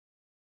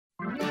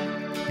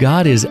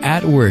God is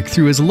at work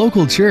through His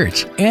local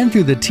church and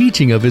through the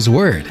teaching of His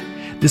Word.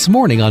 This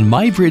morning on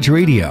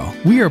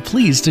MyBridge we are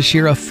pleased to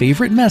share a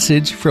favorite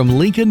message from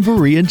Lincoln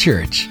Berean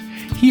Church.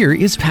 Here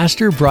is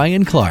Pastor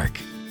Bryan Clark.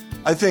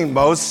 I think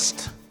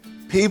most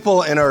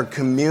people in our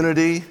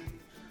community,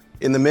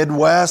 in the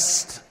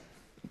Midwest,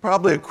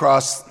 probably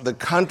across the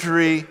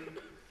country,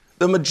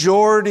 the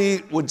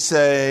majority would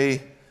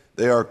say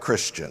they are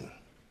Christian.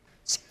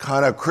 It's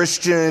kind of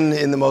Christian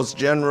in the most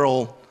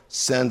general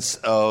sense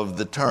of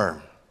the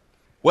term.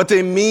 What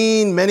they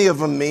mean, many of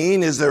them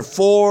mean, is they're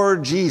for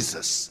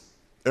Jesus.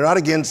 They're not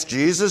against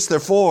Jesus, they're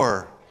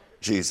for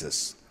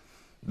Jesus.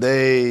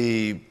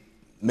 They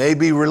may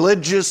be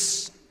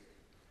religious,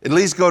 at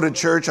least go to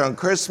church on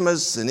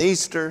Christmas and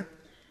Easter,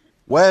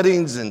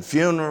 weddings and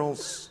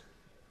funerals.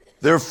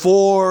 They're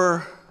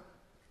for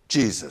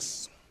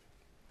Jesus.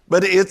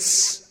 But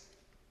it's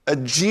a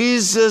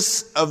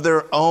Jesus of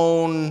their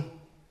own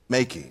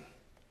making.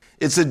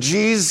 It's a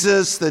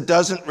Jesus that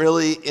doesn't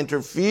really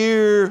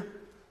interfere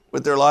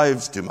with their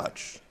lives too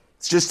much.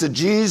 It's just a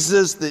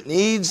Jesus that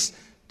needs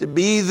to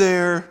be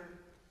there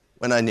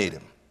when I need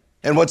Him.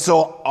 And what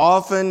so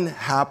often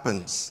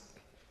happens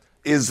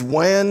is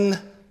when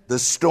the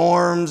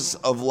storms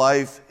of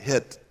life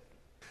hit,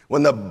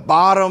 when the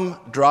bottom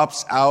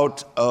drops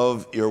out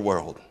of your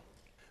world,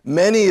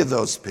 many of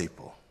those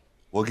people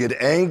will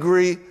get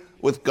angry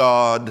with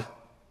God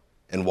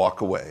and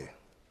walk away.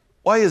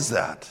 Why is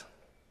that?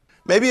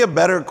 Maybe a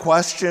better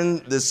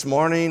question this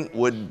morning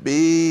would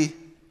be,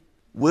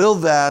 will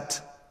that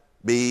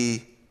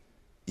be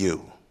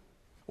you?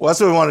 Well,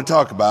 that's what we want to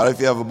talk about. If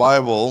you have a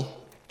Bible,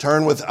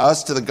 turn with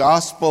us to the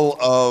Gospel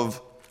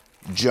of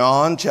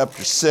John,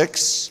 chapter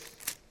 6.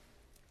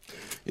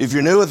 If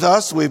you're new with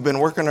us, we've been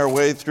working our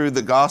way through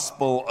the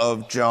Gospel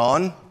of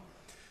John.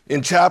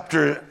 In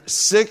chapter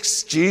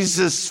 6,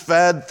 Jesus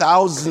fed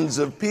thousands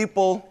of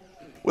people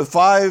with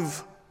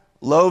 5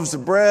 loaves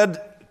of bread,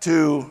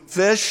 2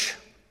 fish.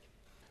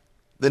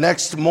 The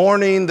next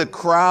morning, the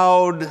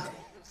crowd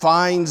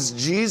finds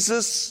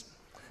Jesus,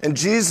 and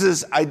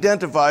Jesus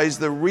identifies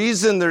the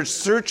reason they're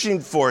searching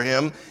for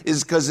Him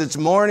is because it's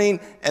morning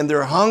and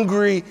they're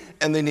hungry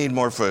and they need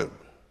more food.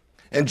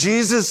 And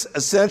Jesus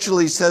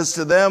essentially says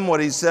to them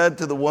what He said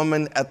to the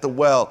woman at the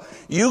well.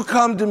 You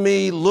come to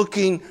me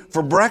looking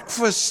for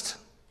breakfast.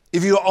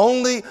 If you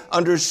only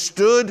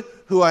understood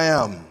who I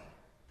am,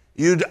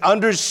 you'd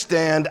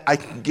understand I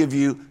can give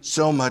you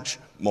so much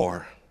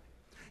more.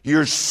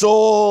 Your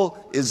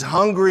soul is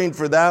hungering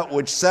for that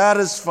which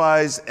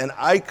satisfies, and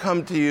I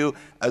come to you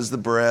as the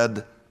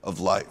bread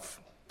of life.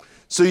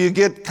 So you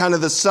get kind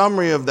of the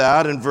summary of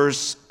that in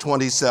verse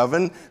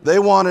 27. They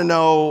want to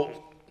know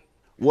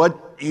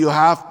what you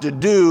have to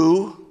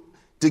do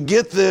to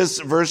get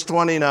this. Verse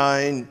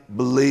 29,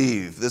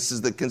 believe. This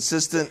is the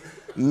consistent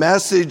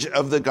message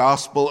of the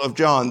Gospel of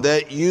John,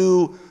 that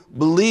you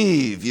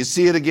believe. You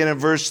see it again in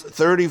verse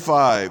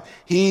 35.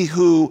 He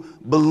who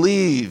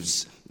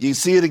believes. You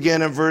see it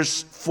again in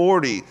verse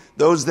 40.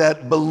 Those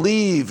that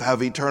believe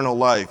have eternal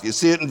life. You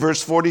see it in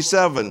verse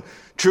 47.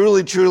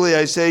 Truly, truly,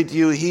 I say to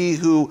you, he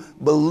who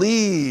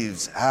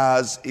believes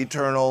has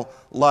eternal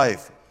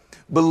life.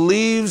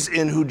 Believes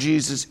in who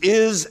Jesus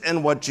is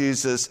and what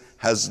Jesus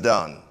has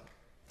done.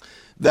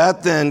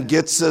 That then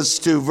gets us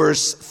to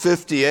verse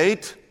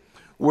 58,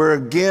 where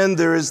again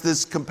there is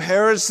this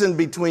comparison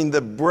between the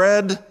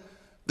bread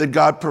that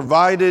God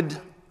provided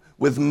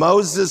with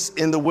Moses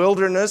in the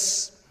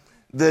wilderness,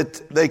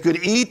 that they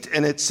could eat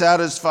and it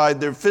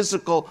satisfied their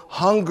physical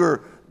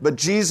hunger. But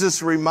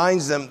Jesus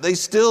reminds them they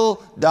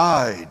still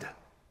died.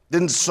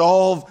 Didn't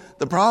solve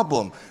the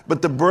problem.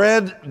 But the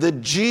bread that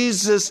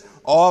Jesus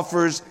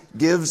offers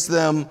gives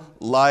them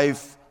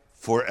life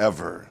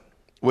forever.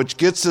 Which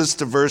gets us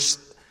to verse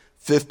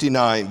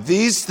 59.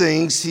 These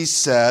things He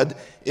said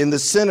in the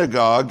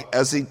synagogue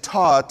as He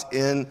taught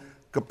in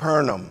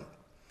Capernaum.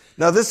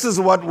 Now this is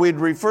what we'd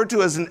refer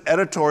to as an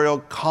editorial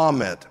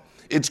comment.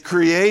 It's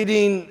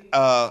creating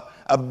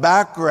a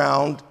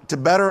background to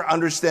better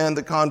understand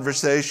the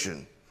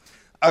conversation.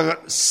 A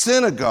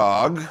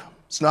synagogue,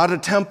 it's not a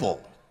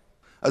temple.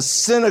 A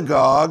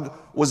synagogue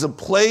was a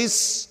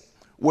place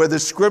where the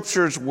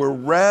scriptures were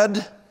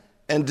read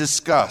and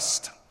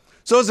discussed.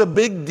 So it's a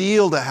big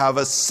deal to have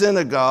a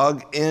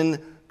synagogue in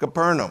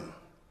Capernaum.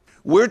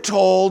 We're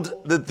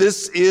told that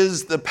this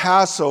is the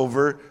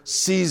Passover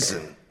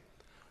season.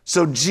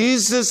 So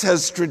Jesus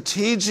has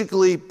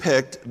strategically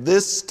picked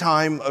this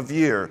time of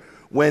year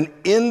when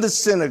in the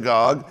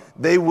synagogue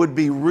they would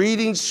be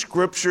reading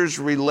scriptures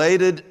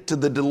related to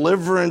the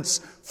deliverance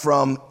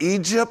from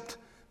Egypt,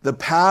 the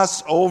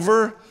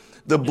Passover,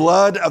 the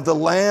blood of the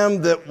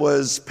lamb that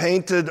was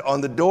painted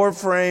on the door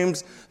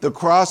frames, the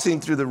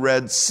crossing through the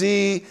Red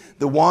Sea,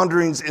 the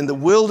wanderings in the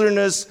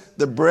wilderness,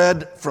 the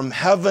bread from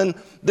heaven.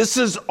 This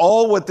is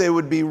all what they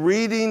would be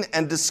reading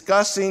and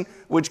discussing,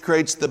 which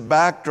creates the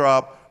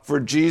backdrop for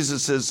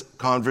Jesus'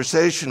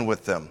 conversation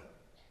with them.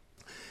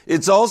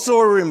 It's also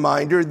a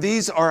reminder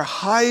these are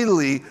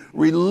highly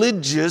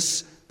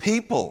religious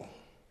people.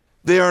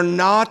 They are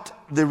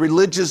not the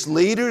religious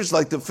leaders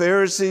like the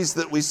Pharisees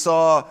that we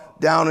saw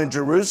down in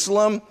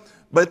Jerusalem,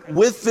 but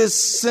with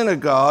this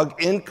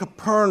synagogue in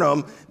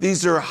Capernaum,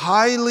 these are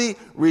highly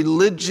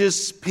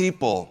religious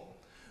people.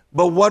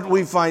 But what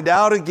we find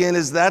out again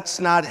is that's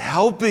not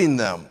helping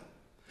them.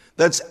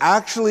 That's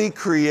actually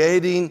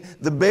creating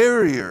the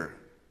barrier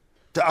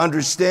to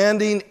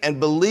understanding and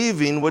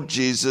believing what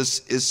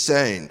Jesus is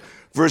saying.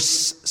 Verse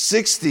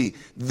 60,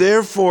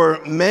 therefore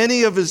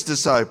many of his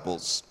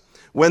disciples,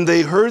 when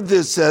they heard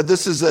this, said,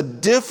 this is a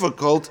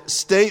difficult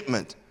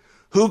statement.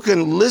 Who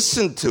can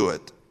listen to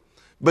it?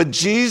 But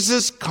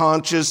Jesus,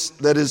 conscious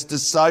that his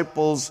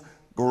disciples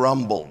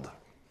grumbled.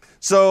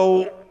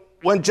 So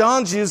when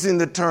John's using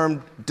the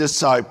term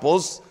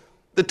disciples,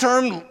 the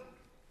term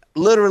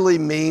literally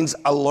means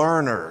a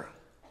learner.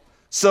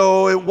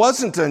 So it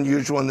wasn't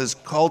unusual in this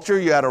culture.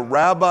 You had a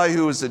rabbi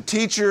who was a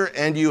teacher,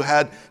 and you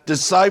had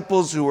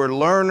disciples who were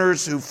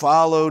learners who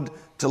followed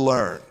to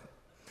learn.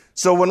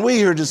 So when we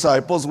hear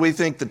disciples, we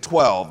think the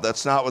 12.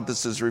 That's not what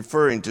this is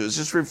referring to. It's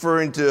just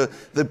referring to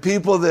the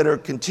people that are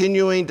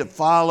continuing to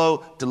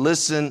follow, to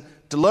listen,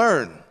 to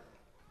learn.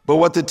 But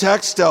what the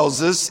text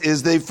tells us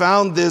is they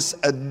found this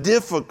a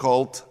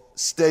difficult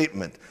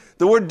statement.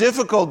 The word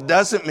difficult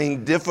doesn't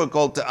mean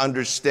difficult to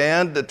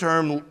understand. The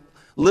term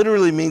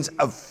literally means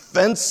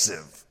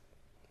offensive.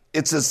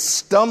 It's a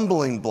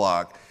stumbling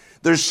block.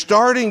 They're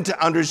starting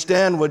to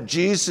understand what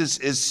Jesus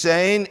is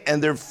saying,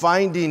 and they're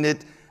finding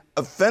it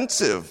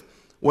offensive.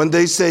 When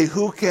they say,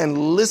 who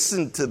can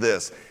listen to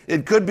this?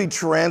 It could be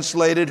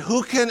translated,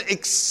 who can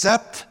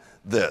accept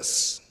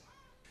this?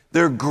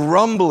 They're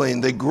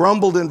grumbling. They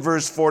grumbled in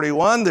verse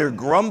 41. They're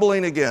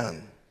grumbling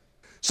again.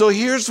 So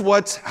here's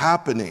what's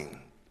happening.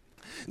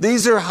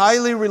 These are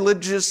highly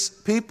religious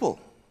people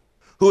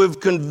who have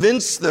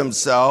convinced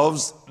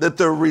themselves that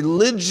their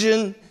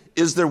religion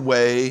is their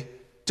way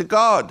to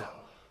God.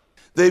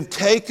 They've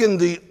taken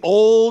the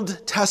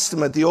Old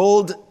Testament, the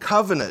Old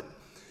Covenant,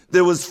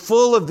 that was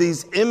full of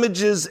these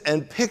images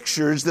and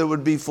pictures that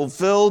would be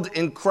fulfilled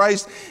in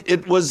Christ.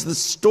 It was the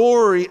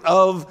story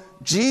of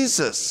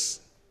Jesus.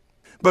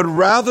 But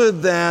rather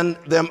than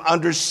them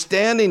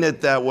understanding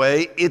it that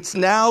way, it's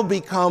now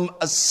become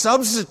a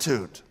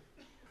substitute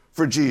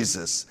for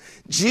Jesus.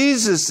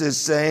 Jesus is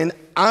saying,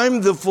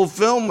 I'm the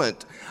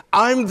fulfillment.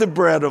 I'm the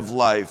bread of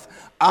life.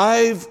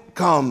 I've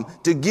come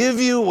to give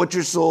you what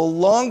your soul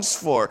longs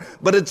for,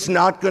 but it's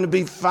not going to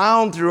be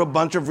found through a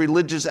bunch of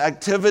religious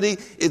activity.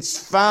 It's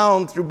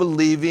found through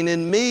believing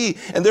in me,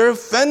 and they're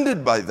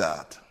offended by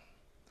that.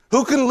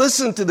 Who can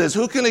listen to this?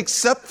 Who can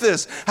accept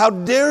this? How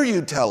dare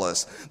you tell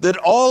us that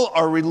all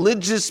our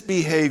religious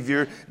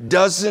behavior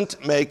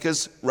doesn't make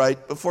us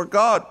right before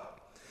God?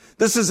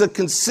 This is a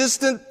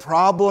consistent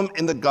problem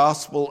in the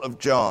Gospel of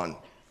John.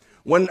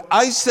 When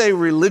I say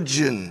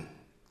religion,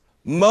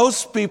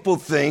 most people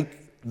think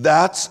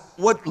that's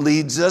what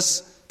leads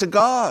us to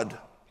God.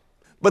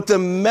 But the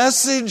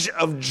message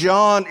of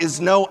John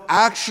is no,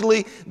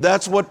 actually,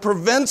 that's what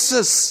prevents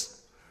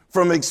us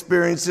from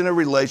experiencing a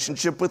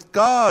relationship with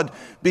God,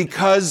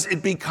 because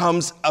it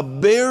becomes a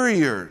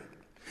barrier.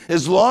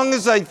 As long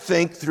as I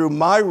think through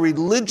my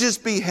religious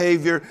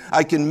behavior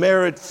I can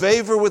merit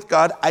favor with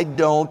God, I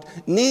don't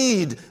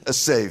need a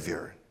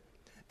Savior.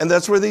 And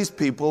that's where these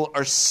people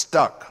are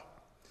stuck.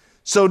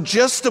 So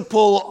just to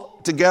pull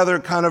together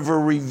kind of a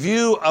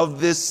review of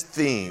this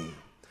theme,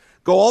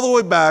 go all the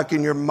way back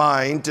in your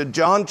mind to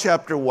John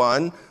chapter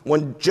 1,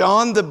 when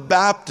John the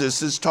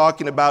Baptist is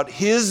talking about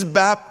his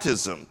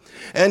baptism.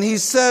 And he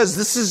says,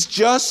 this is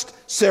just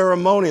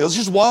ceremonial. It's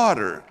just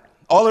water.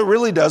 All it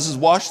really does is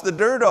wash the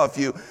dirt off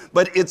you,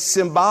 but it's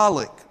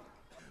symbolic.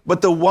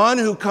 But the one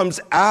who comes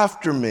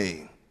after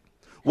me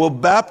will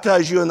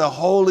baptize you in the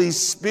Holy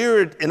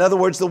Spirit. In other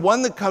words, the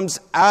one that comes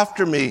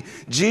after me,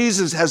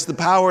 Jesus, has the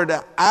power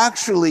to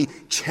actually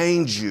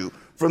change you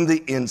from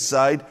the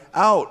inside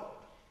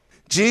out.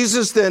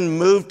 Jesus then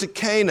moved to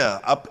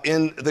Cana up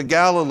in the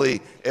Galilee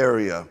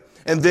area,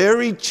 and there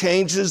he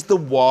changes the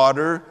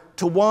water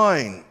to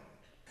wine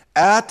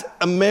at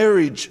a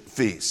marriage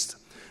feast.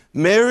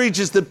 Marriage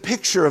is the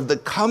picture of the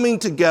coming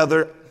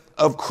together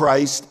of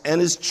Christ and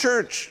his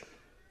church.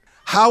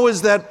 How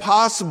is that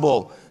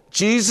possible?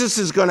 Jesus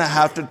is going to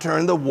have to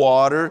turn the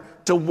water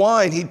to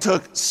wine. He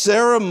took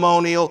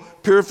ceremonial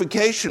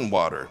purification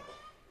water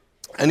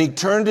and he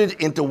turned it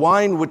into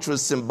wine, which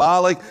was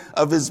symbolic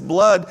of his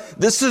blood.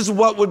 This is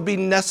what would be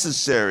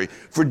necessary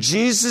for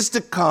Jesus to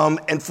come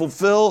and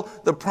fulfill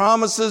the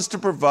promises to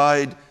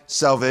provide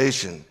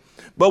salvation.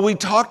 But we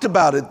talked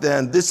about it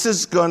then. This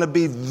is going to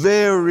be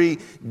very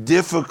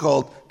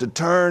difficult to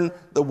turn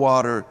the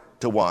water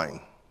to wine.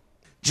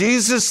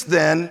 Jesus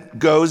then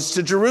goes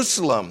to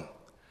Jerusalem.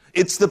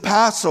 It's the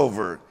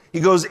Passover.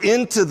 He goes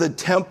into the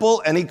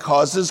temple and he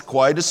causes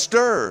quite a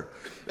stir.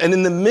 And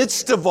in the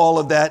midst of all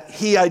of that,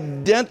 he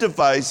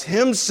identifies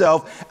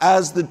himself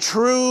as the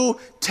true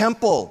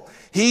temple.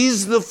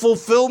 He's the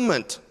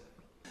fulfillment.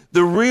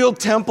 The real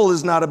temple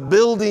is not a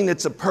building,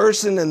 it's a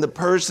person, and the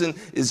person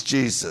is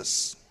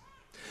Jesus.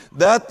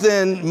 That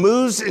then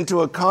moves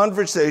into a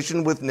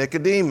conversation with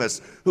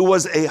Nicodemus, who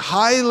was a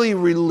highly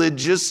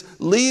religious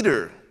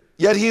leader.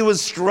 Yet he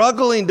was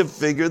struggling to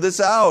figure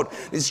this out.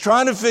 He's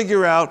trying to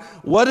figure out,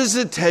 what does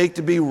it take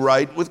to be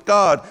right with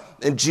God?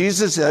 And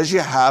Jesus says,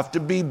 you have to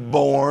be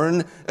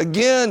born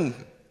again.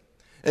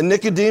 And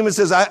Nicodemus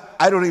says,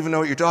 I don't even know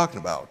what you're talking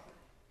about.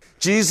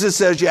 Jesus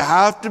says, you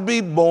have to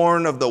be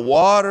born of the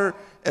water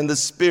and the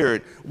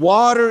Spirit.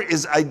 Water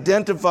is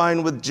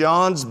identifying with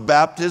John's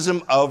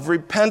baptism of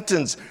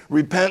repentance.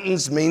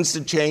 Repentance means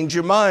to change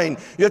your mind.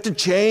 You have to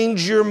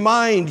change your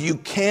mind. You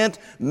can't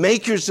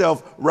make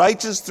yourself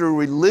righteous through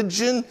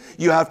religion.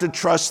 You have to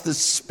trust the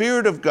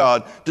Spirit of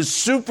God to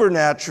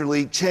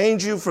supernaturally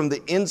change you from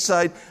the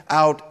inside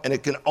out, and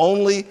it can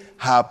only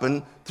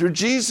happen through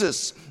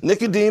Jesus.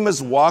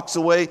 Nicodemus walks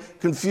away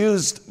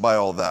confused by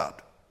all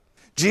that.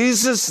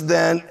 Jesus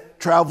then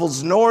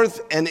travels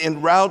north and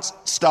en route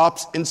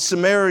stops in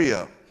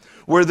Samaria,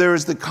 where there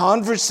is the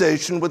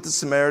conversation with the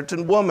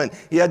Samaritan woman.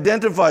 He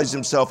identifies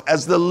himself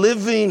as the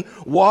living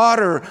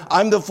water.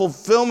 I'm the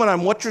fulfillment.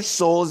 I'm what your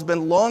soul has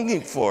been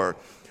longing for.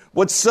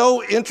 What's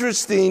so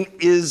interesting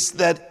is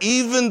that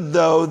even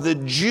though the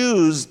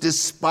Jews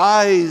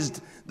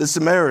despised the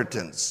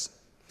Samaritans,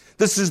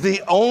 this is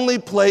the only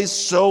place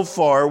so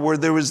far where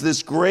there was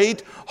this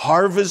great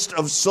harvest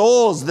of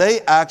souls.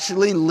 They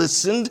actually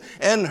listened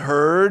and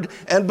heard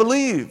and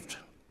believed.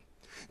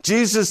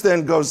 Jesus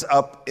then goes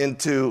up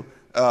into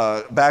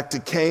back to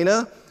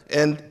Cana,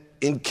 and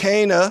in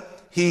Cana,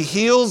 he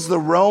heals the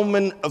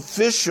Roman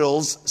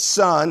official's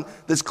son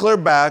that's clear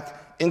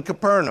back in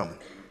Capernaum.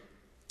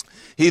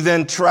 He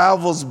then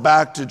travels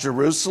back to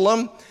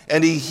Jerusalem,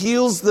 and he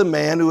heals the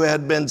man who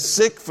had been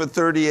sick for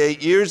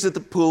 38 years at the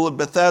pool of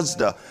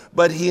Bethesda.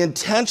 But he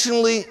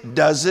intentionally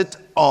does it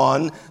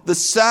on the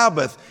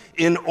Sabbath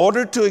in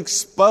order to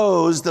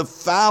expose the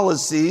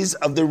fallacies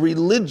of the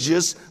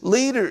religious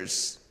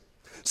leaders.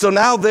 So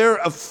now they're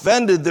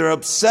offended, they're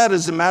upset.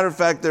 As a matter of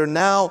fact, they're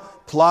now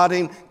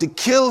plotting to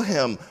kill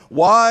him.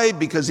 Why?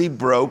 Because he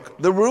broke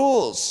the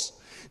rules.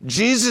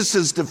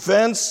 Jesus'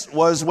 defense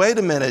was, wait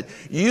a minute,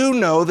 you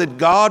know that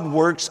God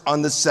works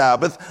on the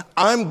Sabbath.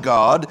 I'm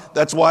God,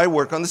 that's why I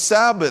work on the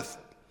Sabbath.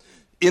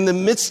 In the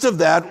midst of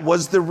that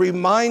was the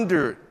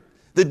reminder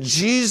that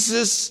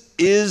Jesus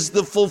is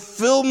the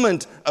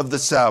fulfillment of the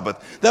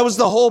Sabbath. That was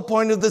the whole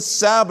point of the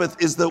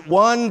Sabbath, is that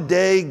one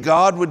day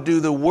God would do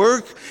the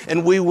work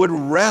and we would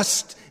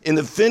rest in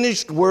the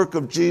finished work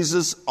of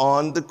Jesus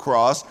on the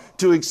cross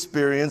to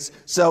experience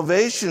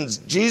salvation.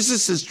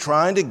 Jesus is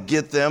trying to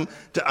get them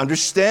to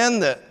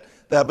understand that,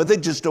 but they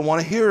just don't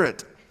want to hear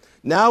it.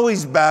 Now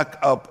he's back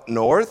up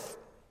north.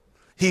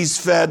 He's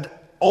fed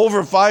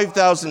over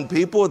 5,000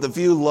 people with a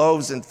few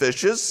loaves and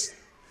fishes,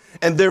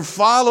 and they're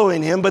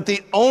following him, but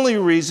the only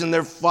reason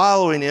they're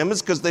following him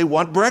is because they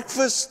want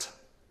breakfast.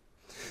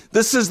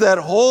 This is that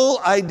whole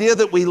idea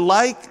that we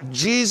like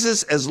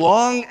Jesus as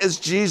long as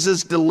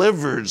Jesus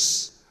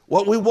delivers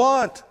what we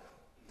want.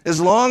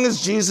 As long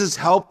as Jesus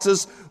helps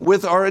us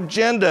with our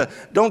agenda.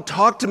 Don't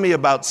talk to me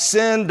about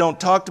sin. Don't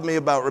talk to me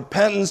about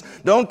repentance.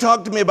 Don't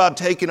talk to me about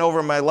taking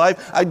over my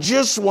life. I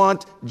just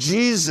want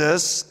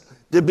Jesus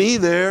to be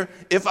there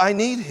if I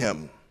need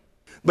him.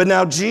 But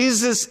now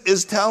Jesus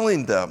is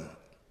telling them,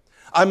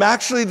 I'm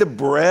actually the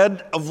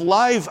bread of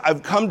life.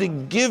 I've come to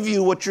give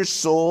you what your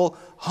soul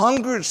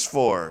hungers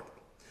for.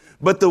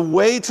 But the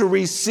way to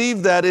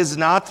receive that is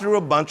not through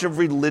a bunch of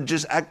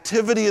religious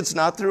activity. It's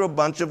not through a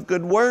bunch of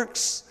good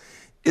works.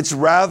 It's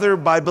rather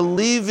by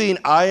believing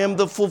I am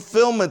the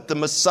fulfillment, the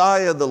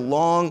Messiah, the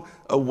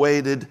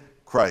long-awaited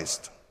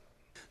Christ.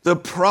 The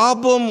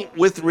problem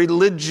with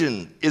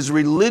religion is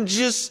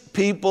religious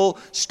people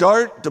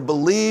start to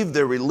believe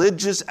their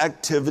religious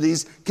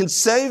activities can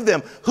save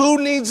them.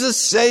 Who needs a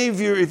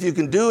savior if you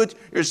can do it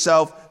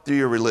yourself through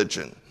your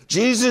religion?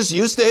 Jesus,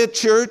 you stay at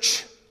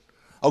church.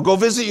 I'll go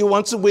visit you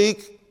once a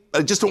week.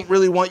 I just don't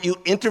really want you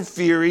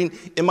interfering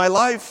in my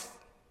life.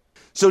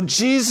 So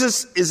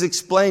Jesus is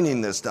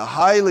explaining this to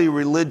highly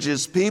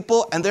religious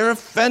people, and they're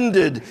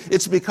offended.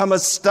 It's become a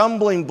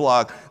stumbling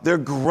block. They're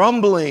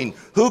grumbling.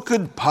 Who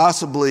could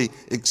possibly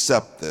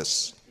accept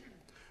this?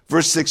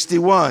 Verse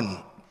 61,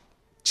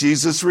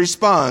 Jesus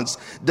responds,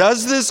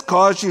 does this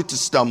cause you to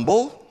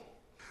stumble?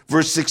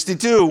 Verse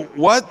 62,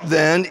 what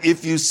then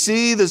if you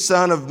see the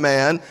Son of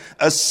Man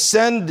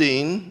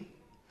ascending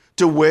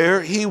to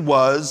where he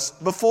was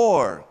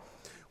before?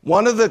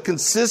 One of the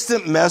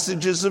consistent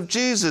messages of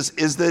Jesus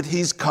is that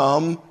he's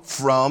come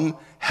from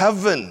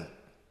heaven.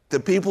 The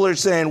people are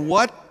saying,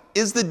 what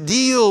is the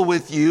deal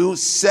with you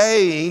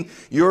saying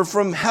you're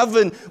from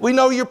heaven? We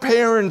know your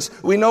parents.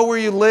 We know where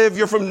you live.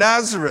 You're from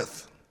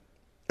Nazareth.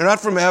 You're not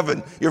from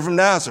heaven. You're from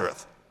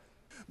Nazareth.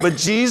 But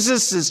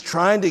Jesus is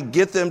trying to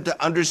get them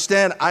to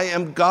understand, I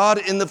am God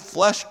in the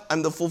flesh.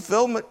 I'm the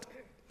fulfillment.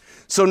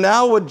 So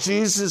now what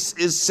Jesus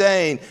is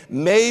saying,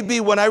 maybe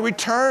when I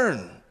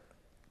return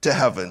to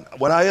heaven,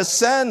 when I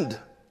ascend,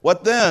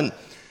 what then?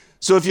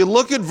 So if you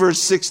look at verse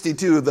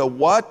 62, the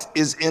what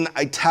is in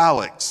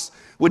italics,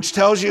 which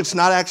tells you it's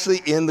not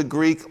actually in the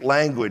Greek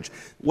language.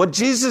 What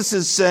Jesus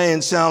is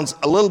saying sounds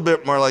a little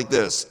bit more like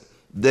this.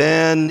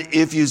 Then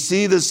if you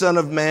see the Son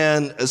of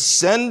Man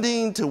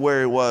ascending to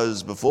where he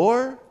was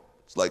before,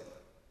 it's like,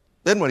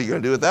 then what are you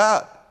going to do with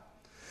that?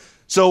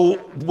 So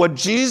what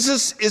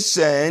Jesus is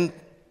saying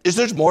is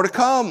there's more to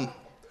come.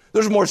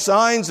 There's more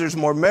signs, there's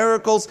more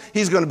miracles.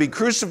 He's going to be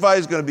crucified,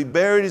 he's going to be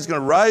buried, he's going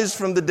to rise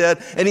from the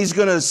dead, and he's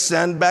going to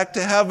ascend back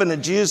to heaven.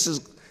 And Jesus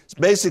is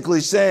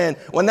basically saying,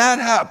 when that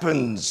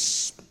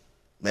happens,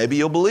 maybe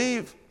you'll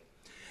believe.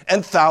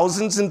 And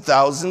thousands and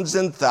thousands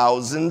and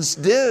thousands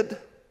did.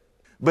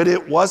 But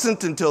it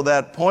wasn't until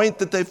that point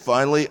that they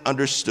finally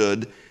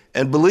understood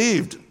and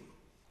believed.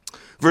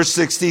 Verse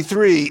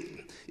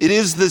 63, it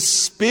is the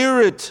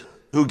Spirit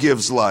who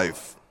gives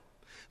life.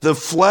 The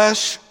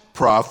flesh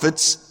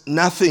profits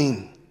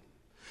nothing.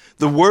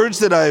 The words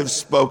that I have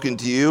spoken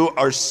to you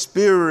are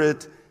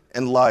spirit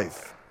and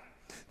life.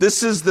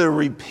 This is the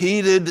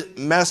repeated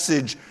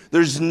message.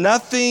 There's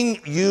nothing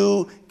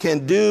you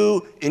can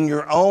do in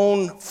your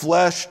own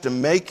flesh to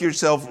make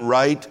yourself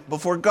right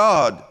before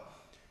God.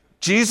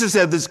 Jesus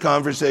had this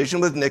conversation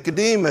with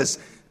Nicodemus.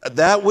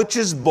 That which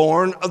is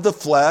born of the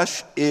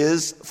flesh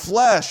is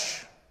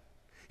flesh.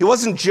 He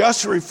wasn't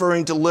just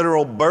referring to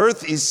literal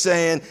birth. He's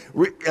saying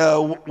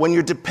when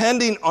you're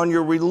depending on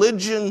your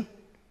religion,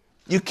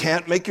 you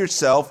can't make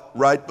yourself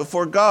right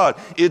before God.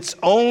 It's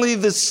only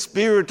the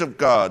Spirit of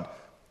God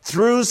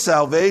through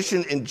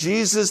salvation in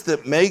Jesus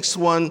that makes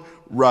one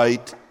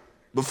right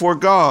before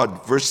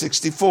God. Verse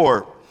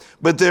 64,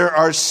 but there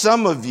are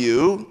some of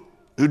you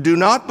who do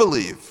not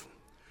believe.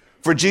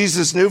 For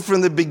Jesus knew from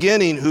the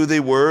beginning who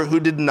they were who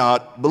did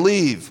not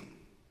believe,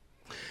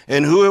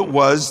 and who it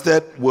was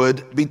that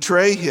would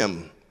betray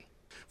him.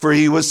 For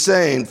he was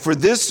saying, for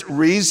this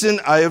reason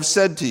I have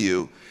said to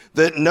you,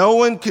 that no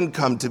one can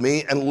come to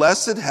me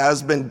unless it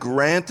has been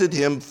granted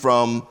him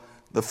from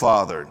the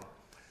Father.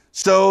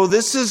 So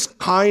this is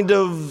kind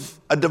of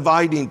a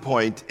dividing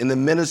point in the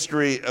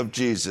ministry of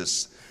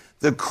Jesus.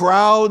 The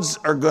crowds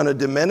are going to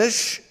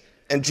diminish,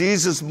 and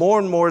Jesus more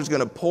and more is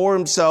going to pour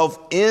himself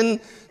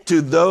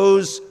into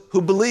those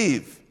who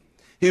believe.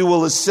 He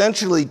will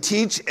essentially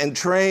teach and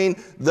train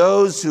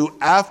those who,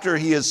 after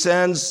he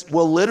ascends,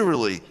 will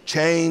literally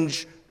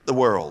change the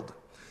world.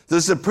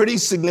 This is a pretty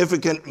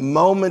significant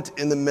moment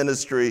in the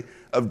ministry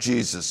of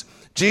Jesus.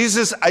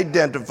 Jesus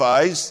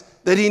identifies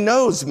that he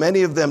knows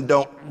many of them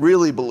don't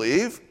really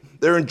believe.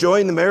 They're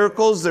enjoying the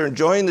miracles, they're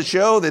enjoying the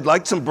show, they'd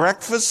like some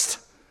breakfast,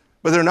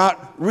 but they're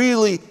not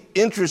really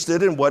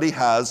interested in what he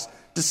has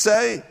to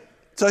say.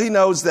 So he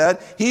knows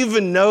that. He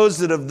even knows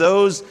that of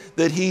those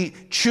that he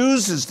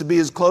chooses to be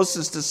his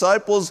closest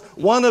disciples,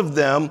 one of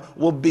them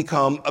will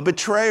become a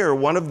betrayer.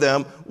 One of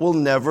them will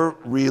never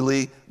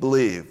really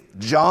believe.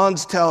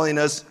 John's telling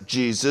us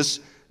Jesus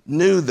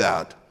knew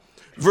that.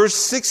 Verse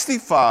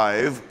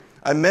 65,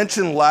 I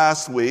mentioned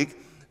last week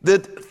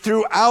that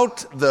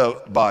throughout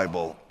the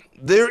Bible,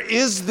 there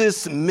is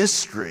this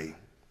mystery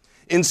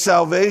in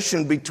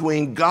salvation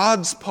between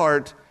God's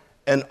part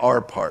and our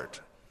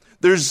part.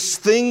 There's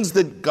things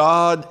that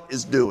God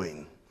is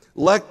doing,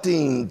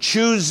 electing,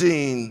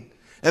 choosing,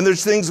 and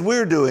there's things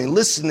we're doing,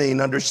 listening,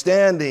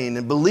 understanding,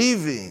 and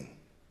believing.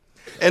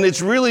 And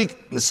it's really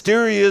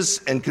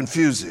mysterious and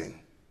confusing.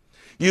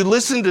 You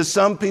listen to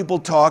some people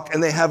talk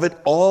and they have it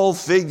all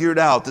figured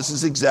out. This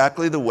is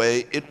exactly the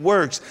way it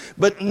works.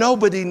 But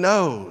nobody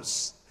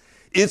knows.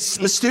 It's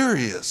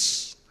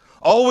mysterious.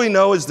 All we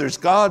know is there's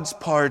God's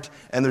part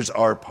and there's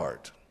our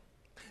part.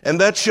 And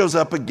that shows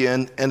up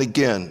again and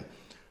again.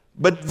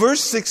 But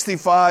verse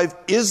 65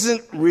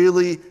 isn't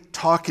really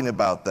talking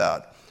about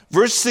that.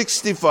 Verse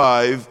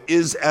 65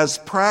 is as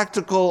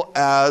practical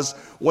as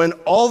when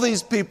all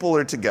these people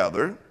are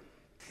together,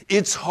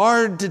 it's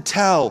hard to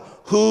tell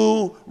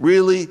who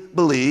really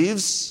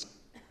believes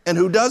and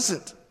who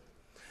doesn't.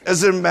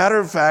 As a matter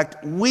of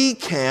fact, we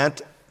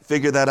can't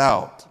figure that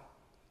out.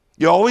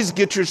 You always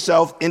get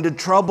yourself into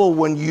trouble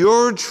when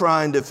you're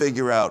trying to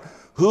figure out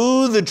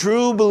who the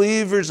true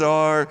believers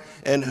are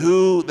and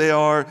who they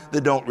are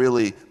that don't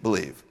really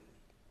believe.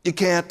 You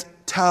can't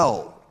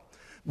tell.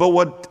 But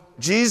what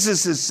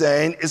Jesus is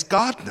saying is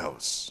God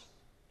knows.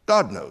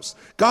 God knows.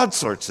 God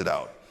sorts it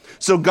out.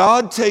 So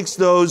God takes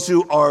those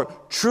who are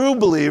true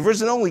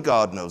believers, and only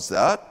God knows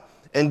that,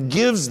 and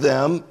gives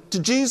them to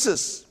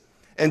Jesus.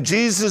 And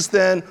Jesus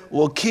then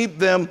will keep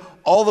them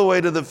all the way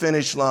to the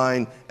finish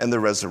line and the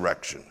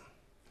resurrection.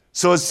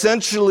 So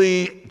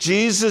essentially,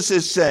 Jesus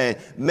is saying,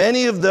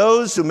 many of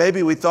those who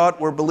maybe we thought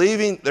were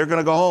believing, they're going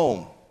to go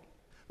home.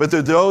 But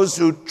they're those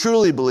who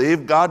truly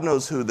believe. God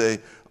knows who they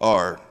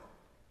are.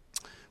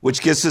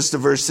 Which gets us to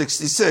verse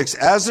 66.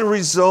 As a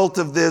result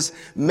of this,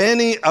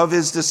 many of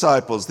his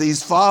disciples,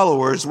 these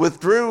followers,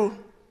 withdrew,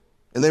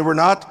 and they were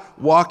not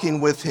walking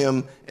with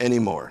him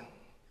anymore.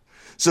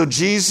 So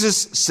Jesus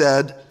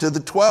said to the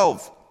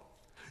 12,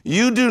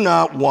 you do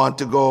not want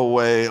to go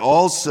away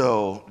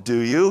also, do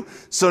you?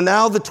 So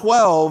now the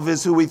 12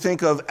 is who we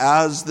think of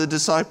as the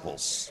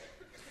disciples.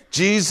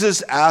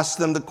 Jesus asked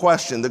them the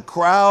question. The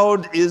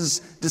crowd is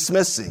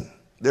dismissing.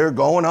 They're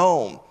going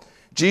home.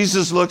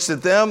 Jesus looks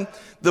at them.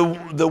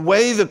 The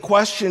way the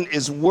question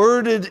is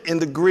worded in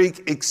the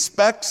Greek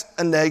expects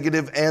a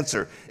negative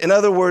answer. In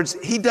other words,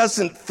 he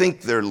doesn't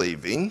think they're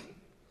leaving.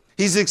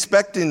 He's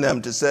expecting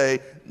them to say,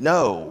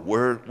 no,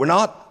 we're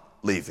not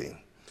leaving.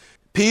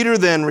 Peter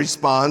then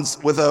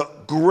responds with a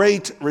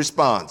great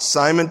response.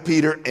 Simon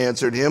Peter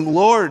answered him,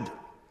 Lord,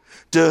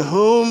 to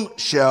whom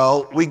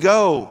shall we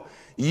go?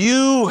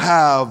 You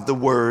have the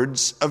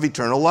words of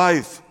eternal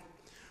life.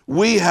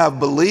 We have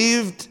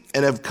believed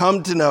and have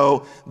come to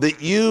know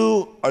that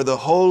you are the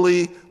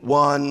Holy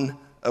One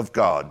of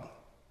God.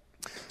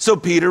 So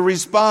Peter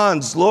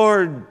responds,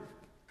 Lord,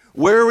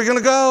 where are we going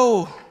to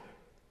go?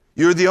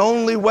 You're the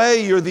only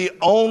way. You're the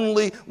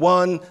only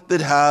one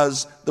that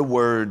has the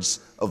words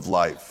of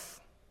life.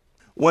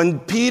 When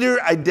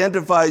Peter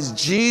identifies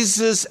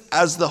Jesus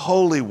as the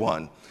Holy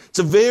One, it's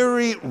a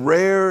very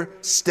rare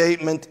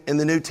statement in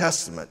the New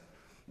Testament,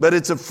 but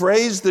it's a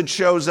phrase that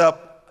shows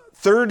up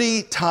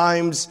 30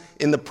 times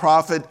in the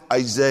prophet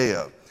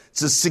Isaiah.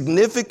 It's a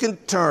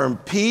significant term.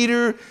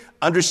 Peter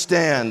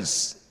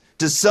understands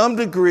to some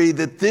degree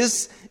that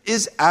this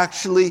is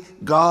actually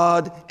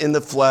God in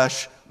the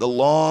flesh, the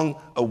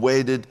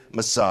long-awaited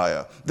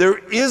Messiah. There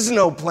is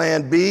no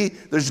plan B.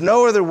 There's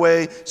no other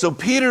way. So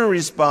Peter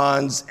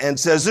responds and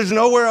says, there's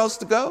nowhere else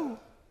to go.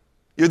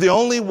 You're the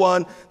only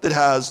one that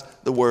has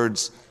the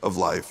words of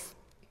life.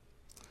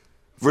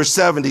 Verse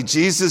 70,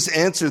 Jesus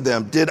answered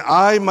them, did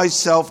I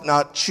myself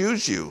not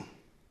choose you,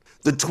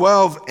 the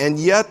 12, and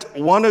yet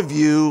one of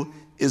you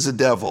is a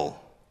devil?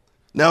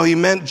 Now he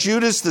meant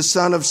Judas, the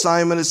son of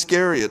Simon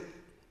Iscariot,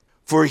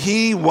 for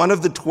he, one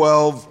of the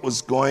 12,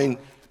 was going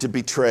to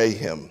betray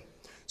him.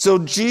 So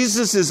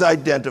Jesus is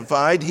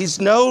identified.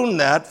 He's known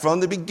that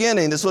from the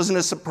beginning. This wasn't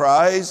a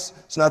surprise.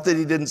 It's not that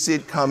he didn't see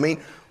it coming.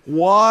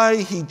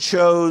 Why he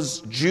chose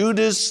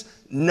Judas,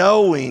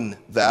 knowing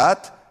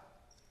that,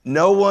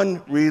 no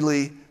one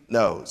really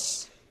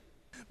knows.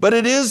 But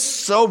it is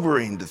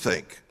sobering to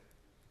think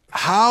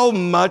how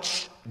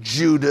much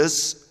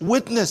Judas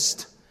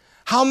witnessed,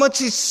 how much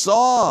he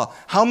saw,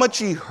 how much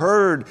he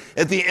heard.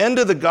 At the end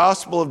of the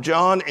Gospel of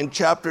John in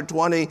chapter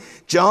 20,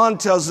 John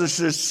tells us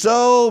there's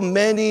so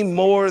many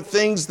more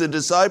things the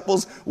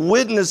disciples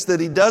witnessed that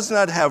he does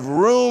not have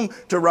room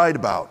to write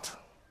about.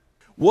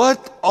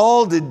 What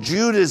all did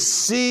Judas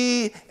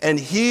see and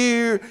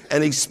hear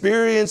and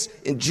experience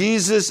in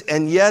Jesus?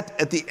 And yet,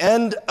 at the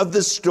end of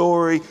the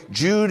story,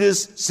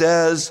 Judas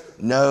says,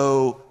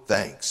 no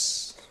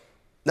thanks.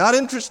 Not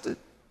interested.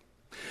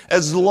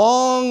 As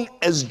long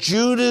as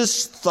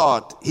Judas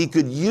thought he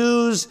could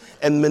use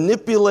and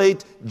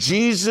manipulate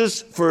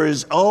Jesus for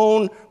his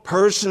own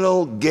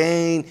personal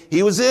gain,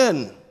 he was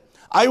in.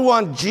 I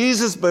want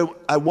Jesus,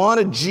 but I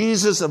wanted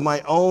Jesus of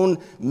my own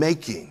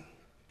making.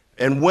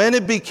 And when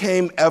it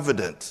became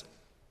evident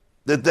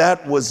that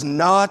that was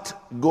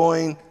not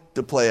going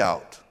to play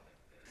out,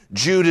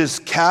 Judas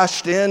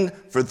cashed in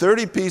for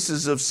 30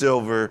 pieces of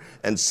silver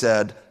and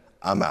said,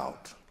 I'm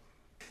out.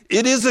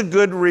 It is a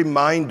good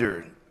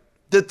reminder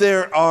that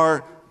there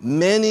are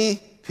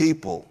many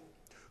people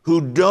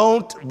who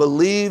don't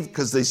believe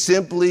because they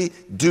simply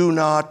do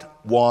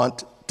not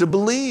want to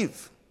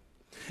believe.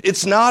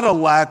 It's not a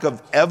lack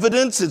of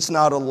evidence. It's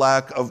not a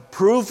lack of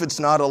proof. It's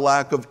not a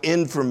lack of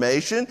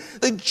information.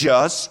 They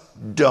just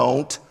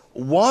don't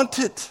want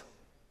it.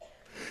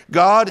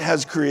 God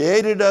has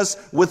created us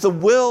with a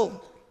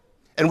will,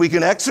 and we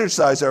can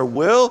exercise our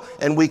will,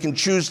 and we can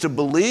choose to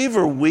believe,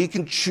 or we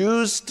can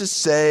choose to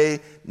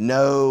say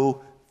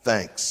no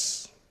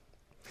thanks.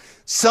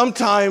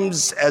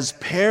 Sometimes as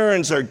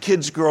parents, our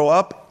kids grow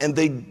up and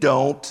they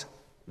don't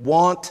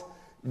want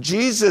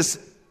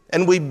Jesus.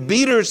 And we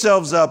beat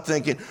ourselves up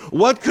thinking,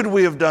 what could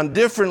we have done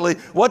differently?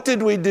 What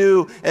did we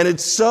do? And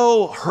it's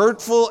so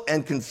hurtful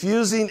and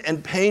confusing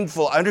and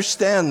painful. I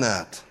understand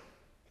that.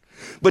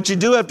 But you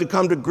do have to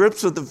come to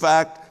grips with the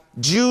fact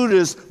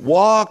Judas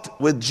walked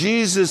with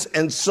Jesus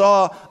and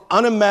saw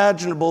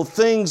unimaginable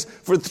things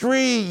for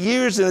 3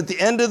 years. And at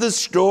the end of the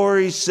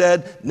story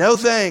said, no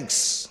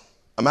thanks,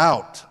 I'm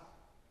out.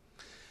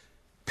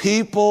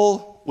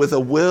 People with a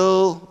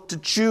will to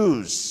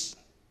choose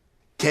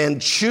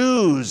can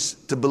choose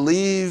to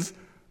believe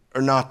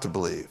or not to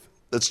believe.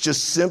 That's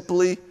just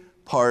simply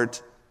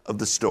part of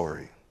the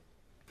story.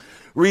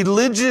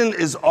 Religion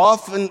is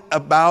often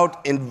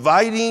about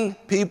inviting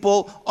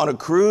people on a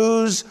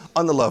cruise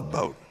on the Love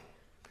Boat.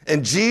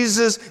 And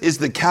Jesus is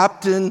the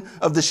captain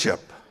of the ship.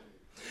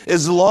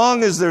 As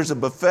long as there's a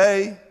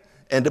buffet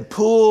and a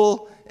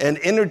pool and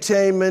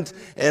entertainment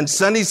and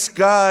sunny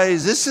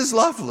skies, this is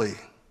lovely.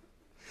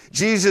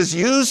 Jesus,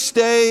 you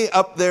stay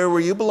up there where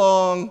you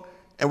belong,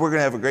 and we're going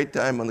to have a great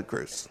time on the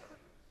cruise.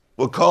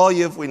 We'll call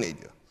you if we need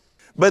you.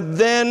 But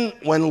then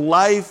when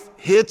life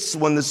hits,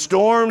 when the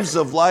storms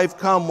of life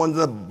come, when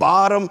the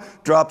bottom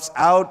drops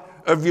out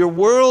of your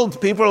world,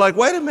 people are like,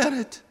 wait a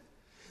minute,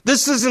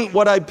 this isn't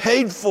what I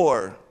paid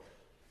for.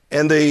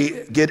 And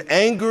they get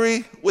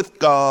angry with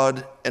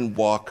God and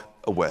walk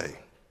away.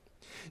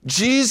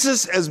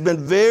 Jesus has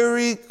been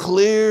very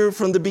clear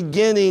from the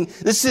beginning.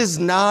 This is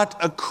not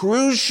a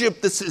cruise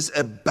ship. This is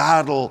a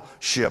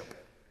battleship.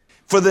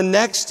 For the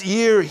next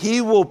year,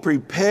 he will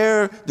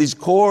prepare these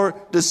core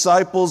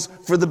disciples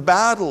for the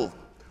battle.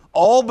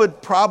 All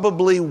but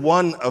probably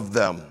one of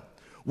them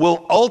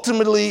will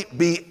ultimately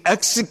be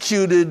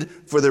executed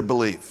for their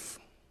belief.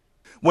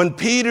 When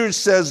Peter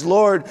says,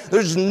 Lord,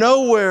 there's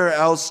nowhere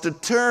else to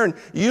turn.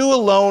 You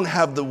alone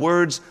have the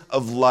words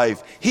of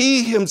life.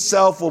 He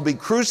himself will be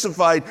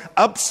crucified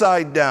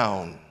upside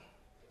down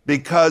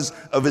because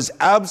of his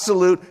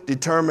absolute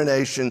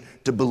determination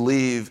to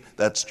believe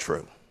that's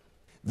true.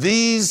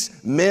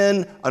 These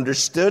men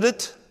understood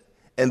it,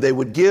 and they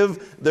would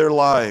give their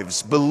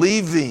lives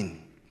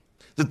believing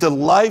that the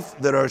life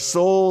that our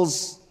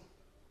souls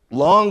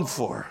long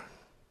for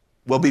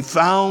will be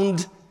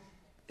found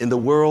in the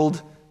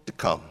world to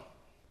come.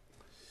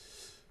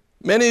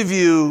 Many of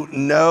you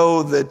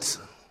know that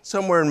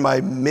somewhere in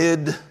my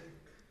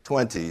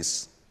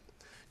mid-20s,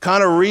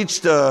 kind of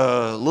reached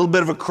a little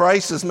bit of a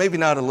crisis, maybe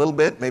not a little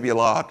bit, maybe a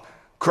lot,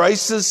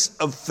 crisis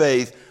of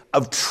faith,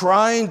 of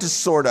trying to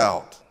sort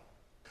out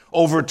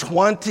over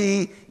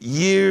 20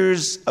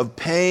 years of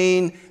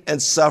pain and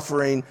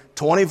suffering,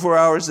 24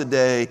 hours a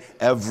day,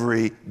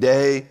 every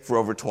day for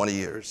over 20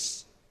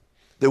 years,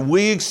 that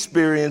we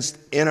experienced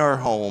in our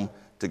home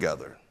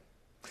together.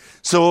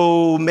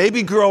 So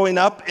maybe growing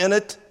up in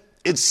it,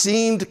 it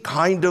seemed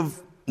kind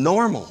of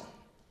normal.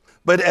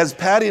 But as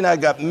Patty and I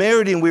got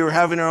married and we were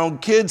having our own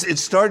kids, it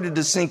started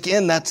to sink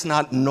in that's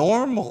not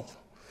normal.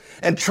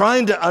 And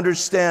trying to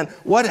understand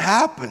what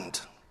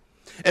happened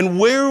and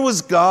where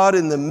was God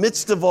in the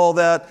midst of all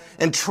that,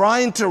 and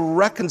trying to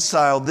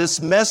reconcile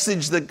this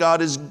message that God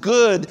is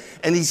good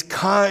and he's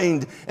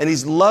kind and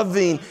he's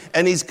loving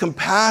and he's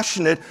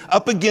compassionate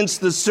up against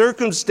the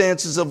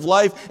circumstances of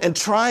life, and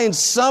trying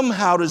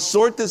somehow to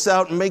sort this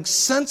out and make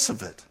sense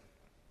of it.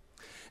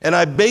 And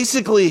I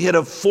basically hit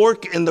a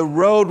fork in the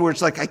road where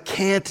it's like, I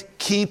can't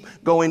keep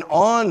going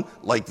on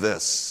like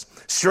this.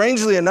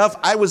 Strangely enough,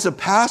 I was a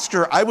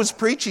pastor. I was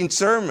preaching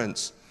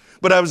sermons.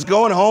 But I was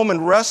going home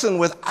and wrestling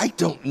with, I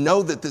don't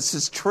know that this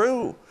is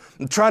true.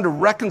 I'm trying to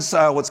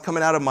reconcile what's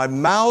coming out of my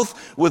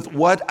mouth with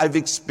what I've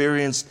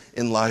experienced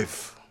in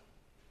life.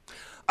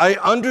 I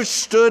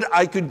understood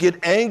I could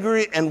get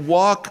angry and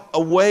walk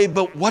away,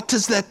 but what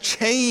does that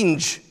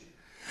change?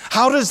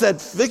 How does that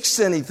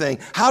fix anything?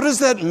 How does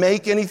that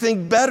make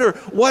anything better?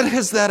 What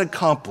has that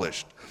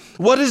accomplished?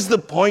 What is the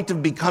point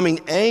of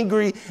becoming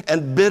angry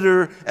and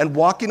bitter and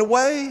walking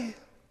away?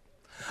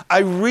 I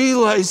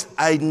realized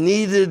I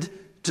needed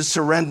to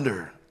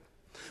surrender.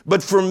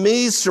 But for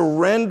me,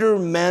 surrender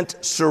meant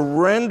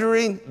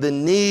surrendering the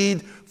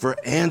need for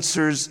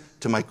answers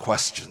to my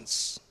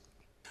questions.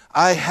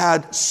 I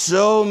had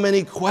so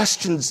many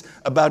questions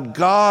about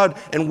God,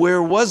 and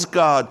where was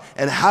God,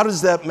 and how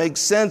does that make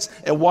sense,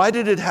 and why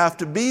did it have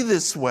to be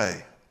this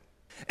way?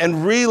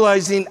 And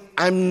realizing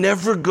I'm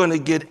never going to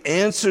get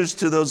answers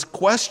to those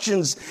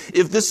questions.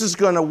 If this is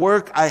going to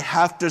work, I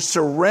have to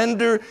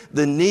surrender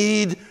the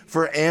need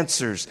for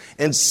answers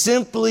and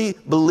simply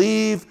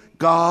believe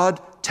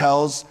God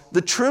tells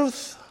the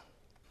truth.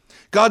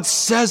 God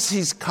says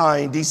he's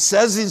kind. He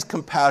says he's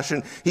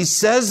compassionate. He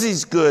says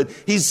he's good.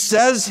 He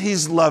says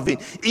he's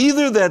loving.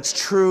 Either that's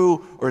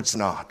true or it's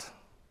not.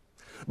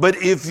 But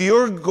if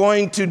you're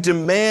going to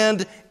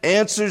demand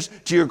answers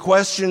to your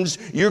questions,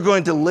 you're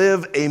going to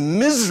live a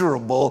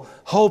miserable,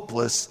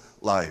 hopeless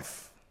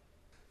life.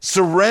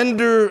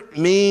 Surrender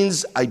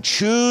means I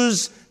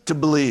choose to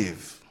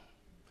believe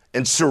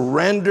and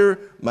surrender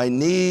my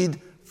need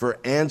for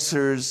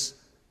answers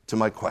to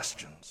my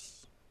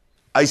questions.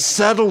 I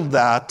settled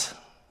that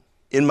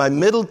in my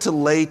middle to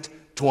late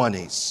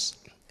 20s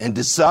and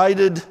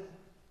decided,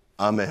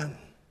 I'm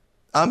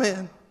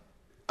in.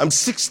 I'm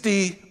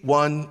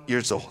 61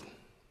 years old,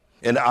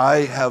 and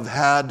I have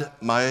had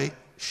my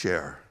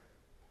share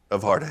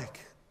of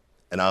heartache,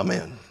 and I'm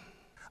in.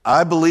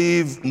 I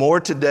believe more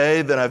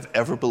today than I've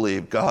ever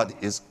believed. God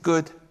is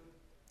good.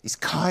 He's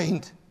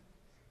kind.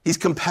 He's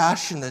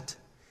compassionate.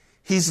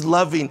 He's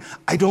loving.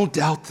 I don't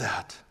doubt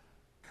that.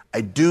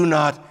 I do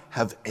not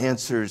have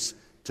answers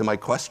to my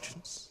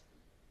questions.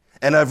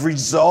 And I've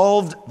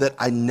resolved that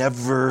I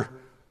never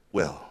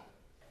will.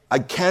 I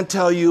can't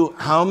tell you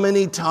how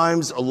many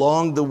times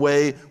along the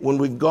way when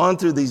we've gone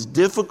through these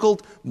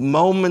difficult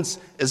moments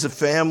as a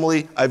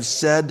family, I've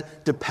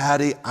said to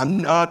Patty, I'm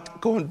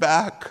not going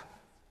back.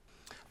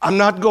 I'm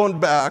not going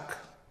back.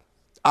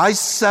 I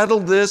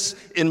settled this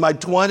in my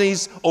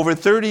 20s over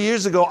 30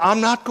 years ago.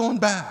 I'm not going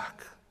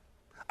back.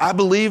 I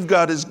believe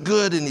God is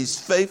good and he's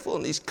faithful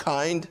and he's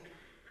kind,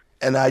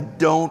 and I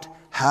don't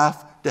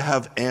have to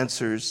have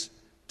answers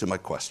to my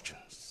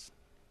questions.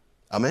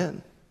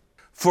 Amen.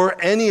 For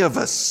any of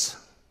us,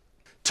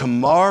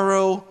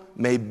 tomorrow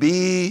may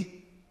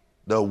be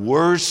the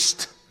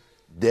worst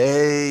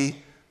day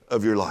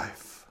of your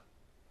life.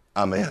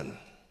 Amen.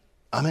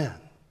 Amen.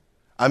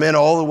 Amen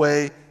all the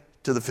way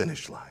to the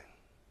finish line.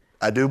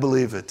 I do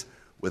believe it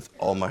with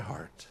all my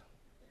heart.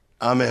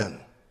 Amen.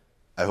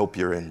 I hope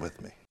you're in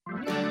with me.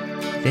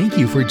 Thank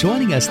you for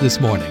joining us this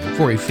morning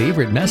for a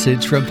favorite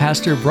message from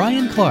Pastor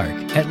Bryan Clark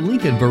at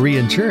Lincoln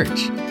Berean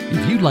Church.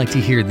 If you'd like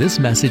to hear this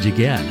message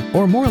again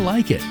or more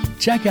like it,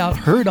 check out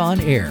Heard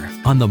on Air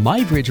on the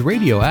MyBridge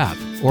Radio app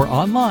or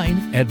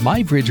online at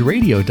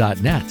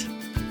mybridgeradio.net.